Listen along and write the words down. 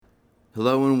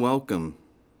Hello and welcome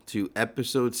to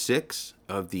episode 6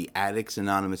 of the Addicts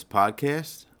Anonymous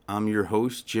podcast. I'm your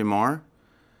host, Jim R.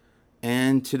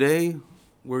 And today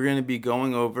we're going to be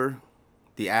going over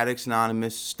the Addicts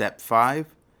Anonymous Step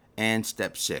 5 and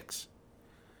Step 6.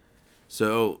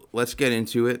 So let's get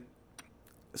into it.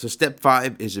 So Step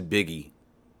 5 is a biggie.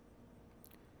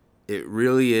 It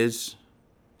really is.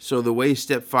 So the way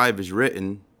Step 5 is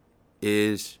written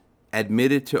is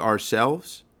admit it to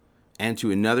ourselves and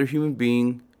to another human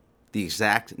being the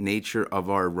exact nature of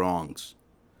our wrongs.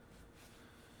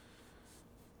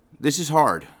 This is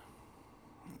hard.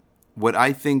 What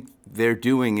I think they're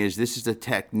doing is this is a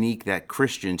technique that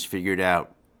Christians figured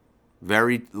out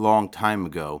very long time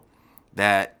ago,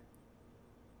 that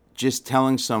just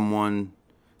telling someone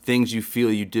things you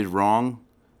feel you did wrong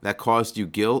that caused you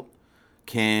guilt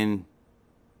can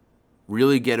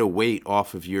really get a weight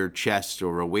off of your chest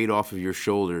or a weight off of your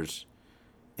shoulders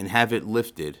and have it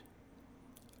lifted.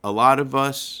 A lot of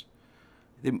us,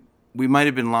 we might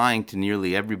have been lying to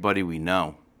nearly everybody we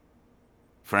know.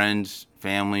 Friends,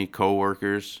 family,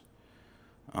 coworkers.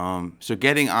 So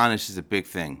getting honest is a big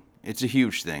thing. It's a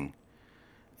huge thing.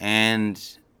 And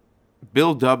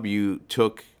Bill W.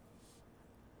 took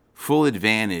full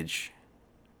advantage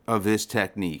of this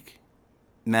technique.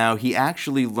 Now, he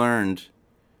actually learned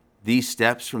these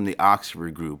steps from the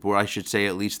Oxford group, or I should say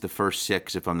at least the first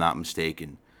 6, if I'm not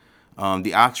mistaken.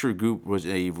 The Oxford group was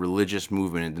a religious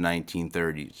movement in the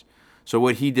 1930s. So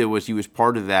what he did was he was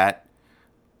part of that.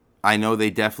 I know they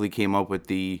definitely came up with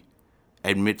the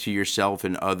admit to yourself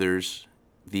and others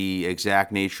the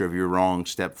exact nature of your wrong,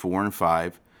 step 4 and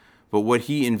 5. But what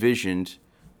he envisioned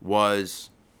was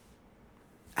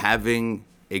having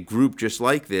a group just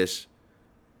like this,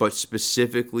 but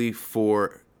specifically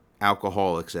for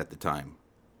alcoholics at the time.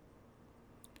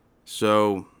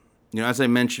 So, as I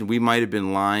mentioned, we might have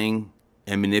been lying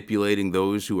and manipulating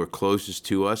those who are closest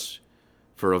to us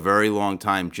for a very long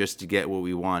time just to get what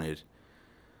we wanted.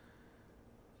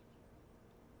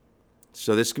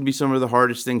 So this can be some of the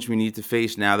hardest things we need to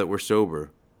face now that we're sober.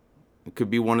 It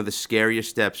could be one of the scariest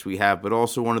steps we have, but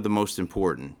also one of the most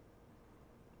important.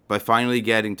 By finally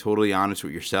getting totally honest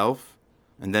with yourself,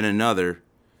 and then another,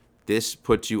 this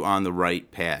puts you on the right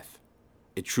path.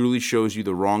 It truly shows you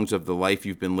the wrongs of the life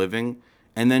you've been living,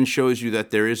 and then shows you that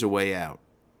there is a way out.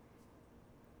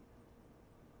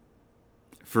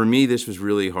 For me, this was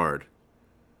really hard.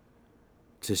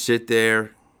 To sit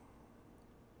there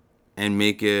and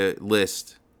make a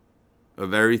list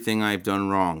of everything I've done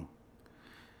wrong.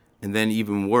 And then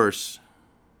even worse,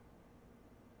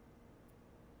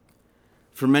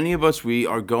 for many of us, we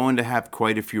are going to have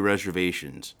quite a few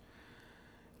reservations.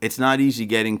 It's not easy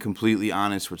getting completely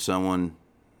honest with someone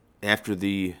after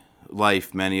the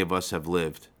life many of us have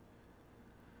lived.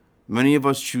 Many of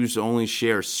us choose to only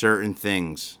share certain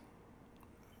things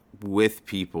with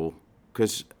people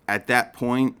because at that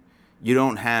point, you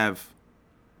don't have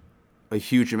a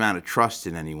huge amount of trust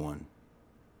in anyone.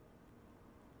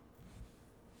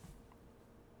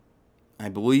 I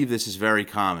believe this is very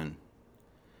common.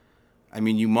 I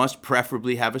mean, you must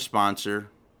preferably have a sponsor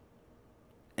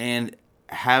and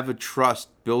have a trust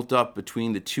built up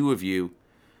between the two of you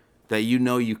that you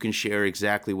know you can share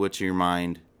exactly what's in your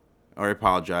mind. Or I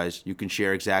apologize, you can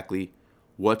share exactly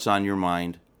what's on your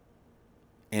mind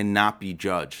and not be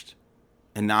judged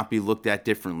and not be looked at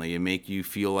differently and make you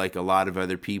feel like a lot of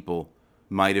other people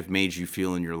might have made you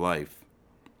feel in your life.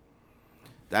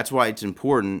 That's why it's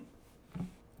important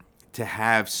to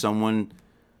have someone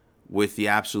with the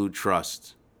absolute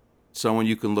trust, someone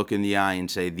you can look in the eye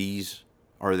and say, these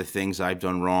are the things I've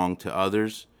done wrong to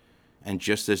others, and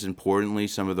just as importantly,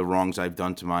 some of the wrongs I've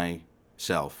done to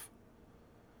myself.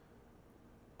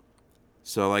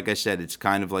 So like I said, it's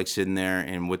kind of like sitting there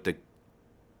and what the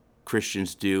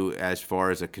Christians do as far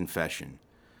as a confession.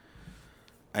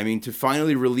 I mean, to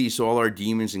finally release all our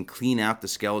demons and clean out the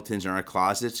skeletons in our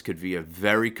closets could be a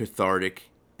very cathartic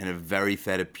and a very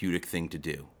therapeutic thing to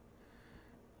do.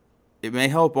 It may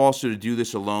help also to do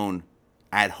this alone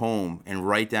at home and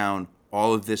write down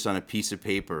all of this on a piece of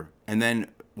paper. And then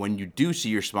when you do see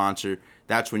your sponsor,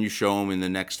 that's when you show them, and the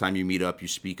next time you meet up, you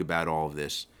speak about all of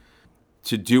this.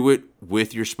 To do it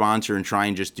with your sponsor and try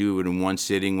and just do it in one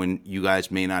sitting when you guys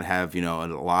may not have, a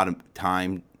lot of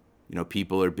time.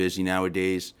 People are busy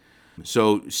nowadays.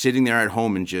 So sitting there at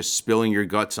home and just spilling your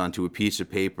guts onto a piece of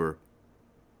paper,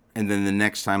 and then the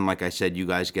next time, like I said, you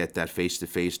guys get that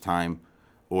face-to-face time,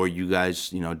 or you guys,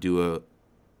 do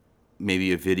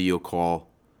maybe a video call,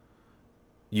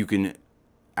 you can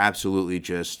absolutely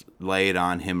just lay it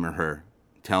on him or her.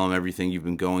 Tell him everything you've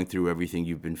been going through, everything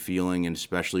you've been feeling, and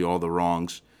especially all the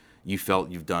wrongs you felt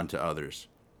you've done to others.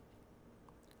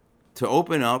 To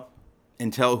open up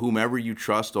and tell whomever you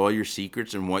trust all your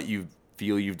secrets and what you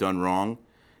feel you've done wrong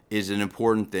is an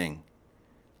important thing.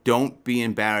 Don't be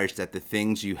embarrassed at the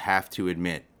things you have to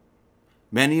admit.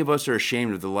 Many of us are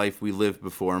ashamed of the life we lived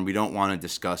before and we don't want to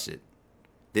discuss it.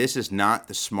 This is not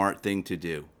the smart thing to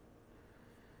do.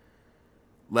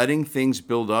 Letting things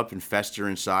build up and fester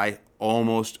inside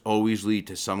almost always lead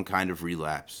to some kind of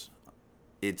relapse.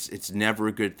 It's never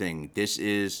a good thing. This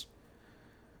is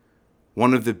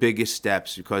one of the biggest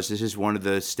steps because this is one of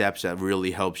the steps that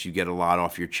really helps you get a lot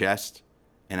off your chest.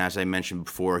 And as I mentioned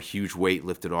before, a huge weight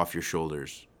lifted off your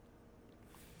shoulders.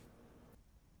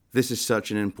 This is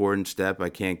such an important step. I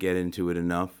can't get into it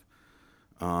enough.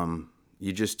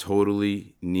 You just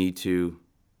totally need to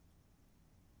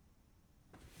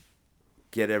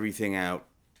get everything out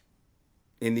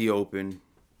in the open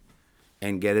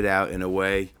and get it out in a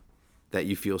way that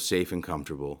you feel safe and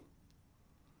comfortable.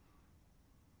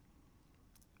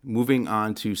 Moving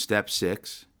on to step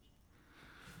 6.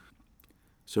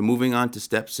 So moving on to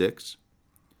step 6.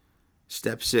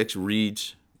 Step 6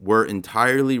 reads, we're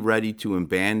entirely ready to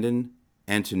abandon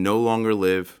and to no longer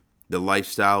live the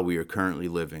lifestyle we are currently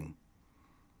living.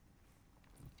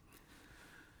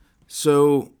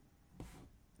 So,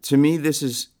 to me, this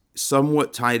is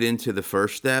somewhat tied into the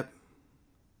first step.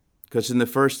 Because in the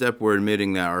first step, we're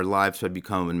admitting that our lives have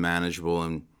become unmanageable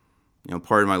and,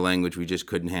 pardon my language, we just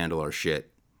couldn't handle our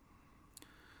shit.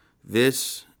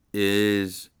 This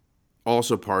is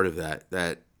also part of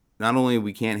that not only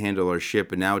we can't handle our shit,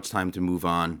 but now it's time to move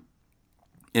on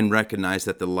and recognize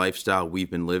that the lifestyle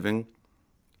we've been living,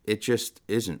 it just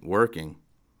isn't working.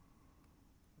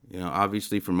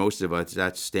 Obviously for most of us,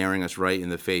 that's staring us right in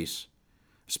the face,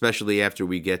 especially after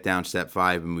we get down step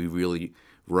 5 and we really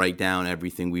write down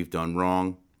everything we've done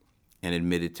wrong and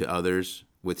admit it to others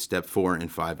with step 4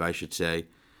 and 5, I should say.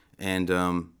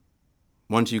 And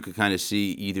once you could kind of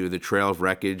see either the trail of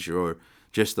wreckage or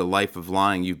just the life of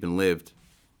lying you've been lived,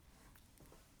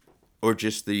 or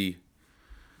just the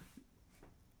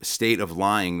state of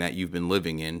lying that you've been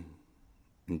living in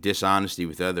and dishonesty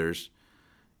with others,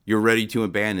 you're ready to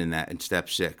abandon that in step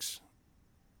 6.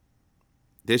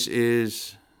 This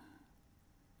is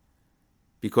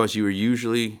because you are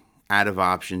usually out of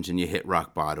options and you hit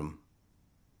rock bottom.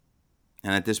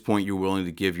 And at this point, you're willing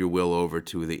to give your will over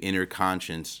to the inner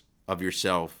conscience of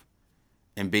yourself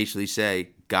and basically say,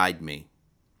 guide me.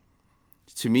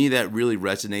 To me, that really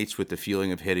resonates with the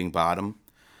feeling of hitting bottom.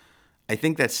 I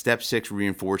think that step 6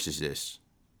 reinforces this.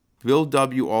 Bill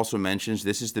W. also mentions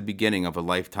this is the beginning of a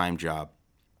lifetime job.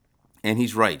 And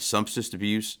he's right. Substance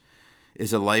abuse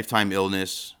is a lifetime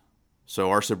illness, so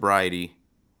our sobriety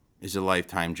is a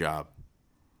lifetime job.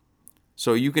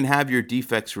 So you can have your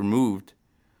defects removed,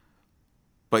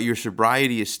 but your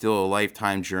sobriety is still a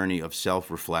lifetime journey of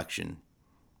self-reflection.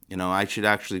 I should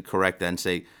actually correct that and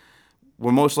say,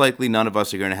 well, most likely none of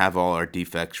us are going to have all our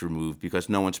defects removed because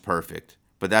no one's perfect.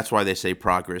 But that's why they say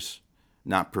progress,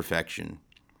 not perfection.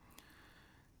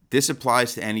 This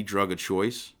applies to any drug of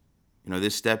choice.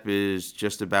 This step is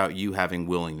just about you having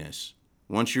willingness.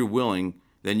 Once you're willing,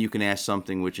 then you can ask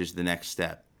something, which is the next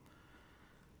step.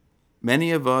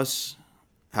 Many of us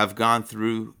have gone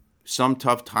through some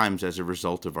tough times as a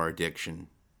result of our addiction.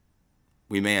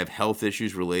 We may have health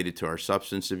issues related to our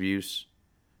substance abuse.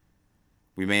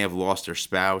 We may have lost our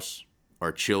spouse,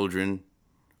 our children,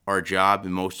 our job,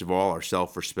 and most of all, our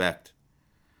self-respect.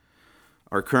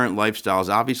 Our current lifestyle is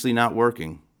obviously not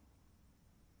working.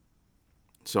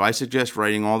 So I suggest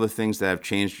writing all the things that have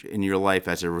changed in your life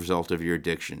as a result of your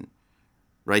addiction.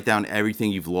 Write down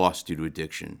everything you've lost due to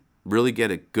addiction. Really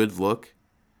get a good look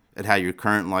at how your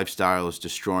current lifestyle is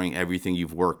destroying everything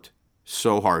you've worked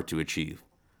so hard to achieve.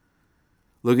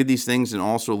 Look at these things and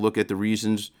also look at the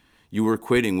reasons you were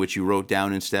quitting, which you wrote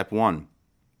down in step 1.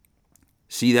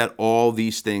 See that all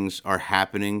these things are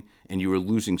happening and you are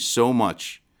losing so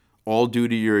much, all due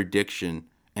to your addiction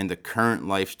and the current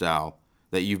lifestyle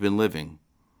that you've been living.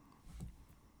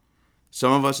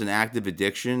 Some of us in active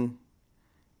addiction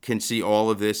can see all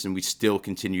of this and we still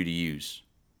continue to use.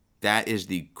 That is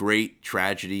the great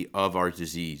tragedy of our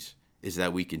disease, is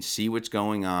that we can see what's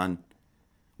going on,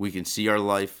 we can see our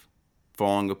life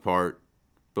falling apart,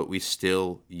 but we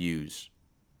still use.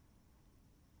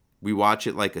 We watch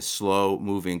it like a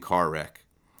slow-moving car wreck.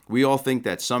 We all think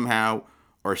that somehow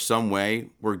or some way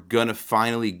we're going to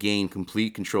finally gain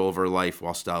complete control of our life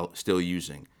while still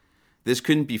using. This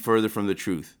couldn't be further from the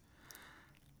truth.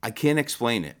 I can't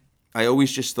explain it. I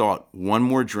always just thought one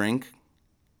more drink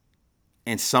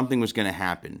and something was going to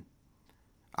happen.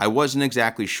 I wasn't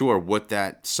exactly sure what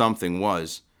that something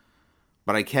was,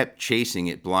 but I kept chasing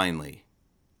it blindly.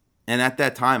 And at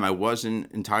that time, I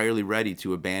wasn't entirely ready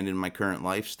to abandon my current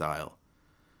lifestyle.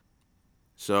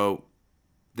 So,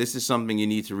 this is something you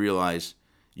need to realize.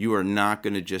 You are not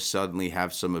going to just suddenly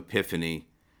have some epiphany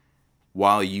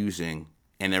while using,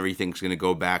 and everything's going to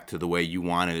go back to the way you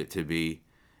wanted it to be,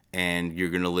 and you're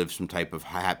going to live some type of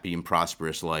happy and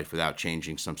prosperous life without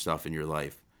changing some stuff in your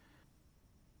life.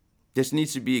 This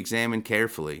needs to be examined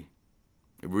carefully.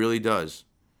 It really does.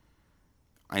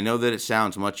 I know that it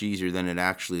sounds much easier than it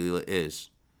actually is.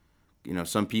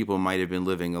 Some people might have been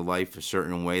living a life a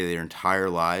certain way their entire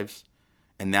lives,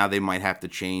 and now they might have to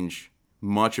change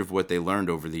much of what they learned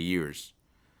over the years.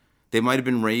 They might have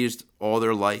been raised all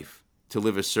their life to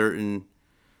live a certain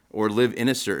or live in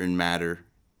a certain manner,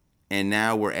 and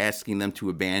now we're asking them to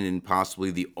abandon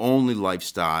possibly the only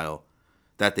lifestyle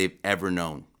that they've ever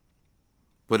known.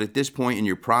 But at this point in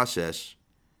your process,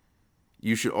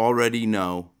 you should already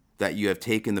know that you have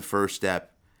taken the first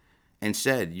step and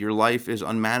said your life is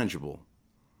unmanageable.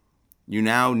 You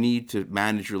now need to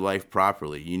manage your life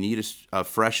properly. You need a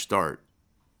fresh start.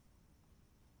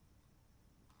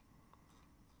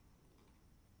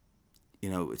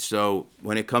 So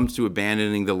when it comes to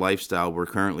abandoning the lifestyle we're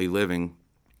currently living,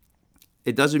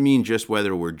 it doesn't mean just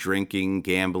whether we're drinking,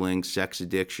 gambling, sex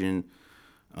addiction,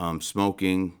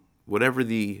 smoking, whatever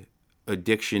the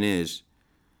addiction is.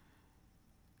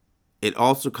 It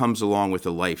also comes along with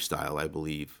a lifestyle, I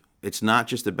believe. It's not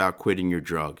just about quitting your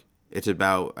drug. It's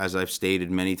about, as I've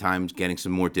stated many times, getting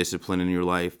some more discipline in your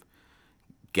life,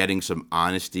 getting some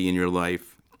honesty in your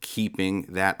life, keeping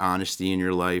that honesty in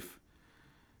your life.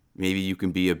 Maybe you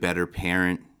can be a better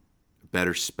parent, a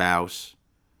better spouse,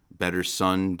 better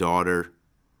son, daughter,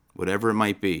 whatever it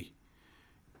might be.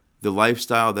 The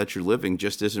lifestyle that you're living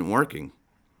just isn't working.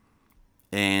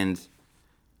 And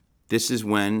this is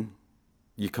when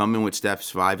you come in with steps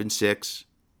 5 and 6,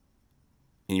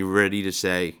 and you're ready to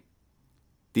say,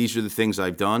 these are the things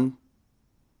I've done.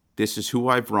 This is who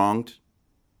I've wronged.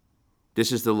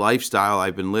 This is the lifestyle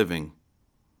I've been living.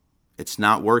 It's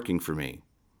not working for me.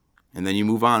 And then you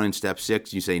move on in step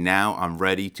 6. You say, now I'm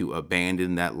ready to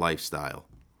abandon that lifestyle.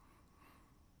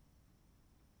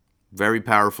 Very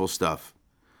powerful stuff.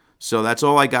 So that's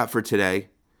all I got for today.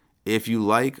 If you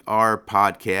like our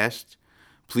podcast,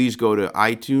 please go to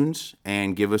iTunes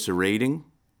and give us a rating.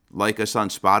 Like us on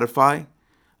Spotify.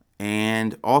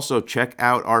 And also check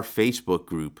out our Facebook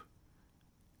group.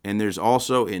 And there's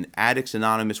also an Addicts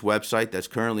Anonymous website that's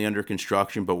currently under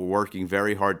construction, but we're working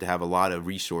very hard to have a lot of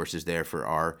resources there for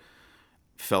our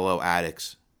fellow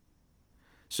addicts.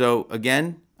 So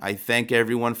again, I thank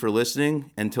everyone for listening.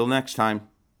 Until next time.